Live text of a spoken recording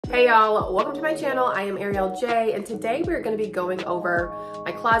Hey y'all, welcome to my channel. I am Ariel J, and today we're going to be going over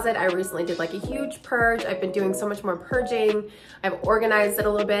my closet. I recently did like a huge purge. I've been doing so much more purging. I've organized it a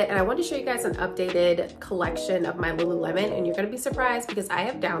little bit, and I want to show you guys an updated collection of my Lululemon, and you're going to be surprised because I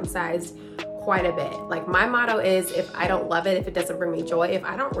have downsized quite a bit. Like, my motto is, if I don't love it, if it doesn't bring me joy, if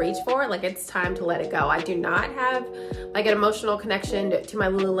I don't reach for it, like, it's time to let it go. I do not have like an emotional connection to my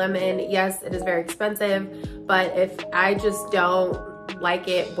Lululemon. Yes, it is very expensive, but if I just don't like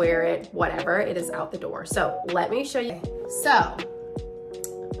it, wear it, whatever, it is out the door. So let me show you. So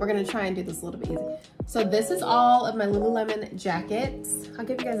we're gonna try and do this a little bit easy. So this is all of my Lululemon jackets. I'll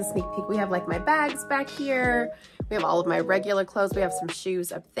give you guys a sneak peek. We have like my bags back here. We have all of my regular clothes. We have some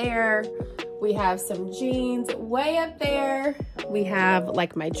shoes up there. We have some jeans way up there. We have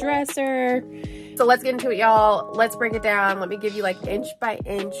like my dresser. So let's get into it, y'all. Let's break it down. Let me give you like inch by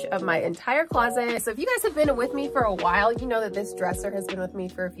inch of my entire closet. So if you guys have been with me for a while, you know that this dresser has been with me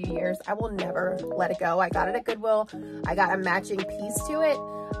for a few years. I will never let it go. I got it at Goodwill. I got a matching piece to it.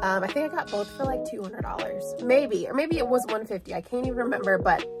 I think I got both for like $200, maybe, or maybe it was $150. I can't even remember,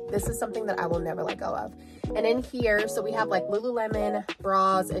 but this is something that I will never let go of. And in here, so we have like Lululemon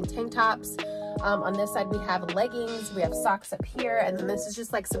bras and tank tops. On this side, we have leggings, we have socks up here, and then this is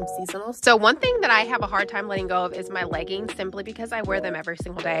just like some seasonal. So one thing that I have a hard time letting go of is my leggings, simply because I wear them every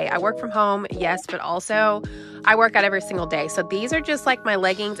single day. I work from home, yes, but also I work out every single day. So these are just like my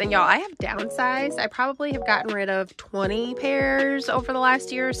leggings, and y'all, I have downsized. I probably have gotten rid of 20 pairs over the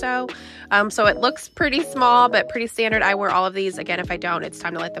last year or so. So it looks pretty small, but pretty standard. I wear all of these. Again, if I don't, it's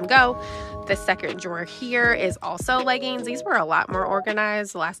time to let them go. The second drawer here is also leggings. These were a lot more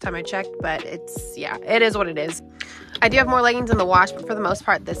organized the last time I checked, but yeah, it is what it is. I do have more leggings in the wash, but for the most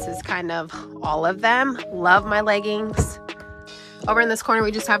part, this is kind of all of them. Love my leggings. Over in this corner,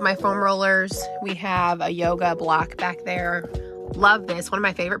 we just have my foam rollers. We have a yoga block back there. Love this. One of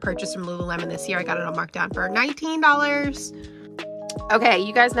my favorite purchases from Lululemon this year. I got it on markdown for $19. Okay,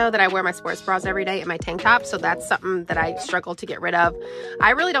 you guys know that I wear my sports bras every day and my tank top, so that's something that I struggle to get rid of. I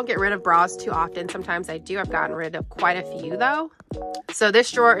really don't get rid of bras too often. Sometimes I do. I've gotten rid of quite a few though. So this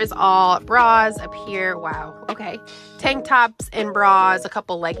drawer is all bras. Up here, wow, okay, tank tops and bras, a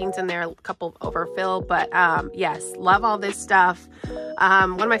couple leggings in there, a couple overfill, but yes, love all this stuff.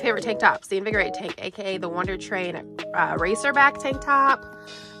 One of my favorite tank tops, the Invigorate tank, aka the Wonder Train racerback tank top.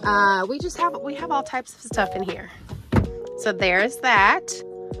 We have all types of stuff in here. So there's that.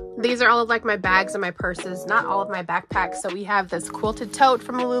 These are all of like my bags and my purses, not all of my backpacks. So we have this quilted tote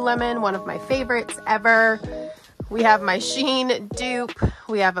from Lululemon, one of my favorites ever. We have my Sheen dupe.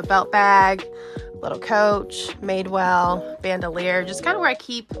 We have a belt bag, little Coach, Madewell, bandolier, just kind of where I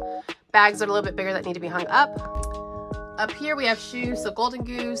keep bags that are a little bit bigger that need to be hung up. Up here we have shoes, so Golden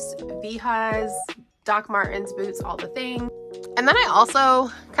Goose, Vihas, Doc Martens, boots, all the things. And then I also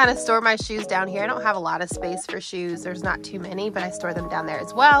kind of store my shoes down here. I don't have a lot of space for shoes. There's not too many, but I store them down there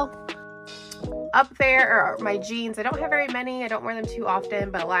as well. Up there are my jeans. I don't have very many. I don't wear them too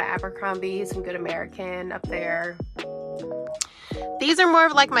often, but a lot of Abercrombie, some Good American up there. These are more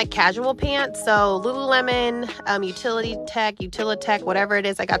of like my casual pants. So Lululemon, Utilitech, whatever it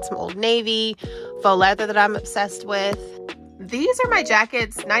is. I got some Old Navy, faux leather that I'm obsessed with. These are my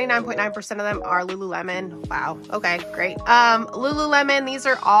jackets. 99.9% of them are Lululemon. Wow. Okay, great. Lululemon, these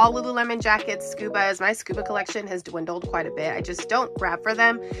are all Lululemon jackets, Scubas. My Scuba collection has dwindled quite a bit. I just don't grab for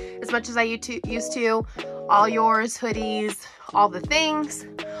them as much as I used to. All Yours, hoodies, all the things.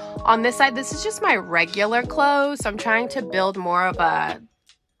 On this side, this is just my regular clothes. So I'm trying to build more of a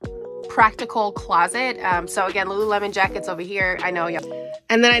practical closet. So again, Lululemon jackets over here. I know y'all.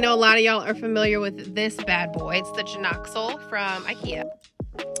 And then I know a lot of y'all are familiar with this bad boy. It's the Janoxel from Ikea.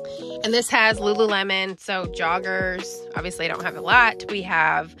 And this has Lululemon, so joggers. Obviously, I don't have a lot. We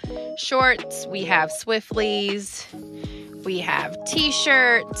have shorts. We have Swiftleys. We have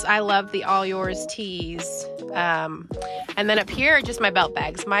t-shirts. I love the All Yours tees. And then up here are just my belt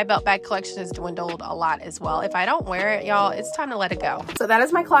bags. My belt bag collection has dwindled a lot as well. If I don't wear it, y'all, it's time to let it go. So that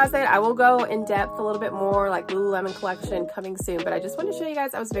is my closet. I will go in depth a little bit more, like Lululemon collection coming soon, but I just want to show you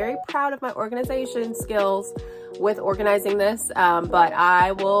guys, I was very proud of my organization skills with organizing this, but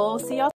I will see y'all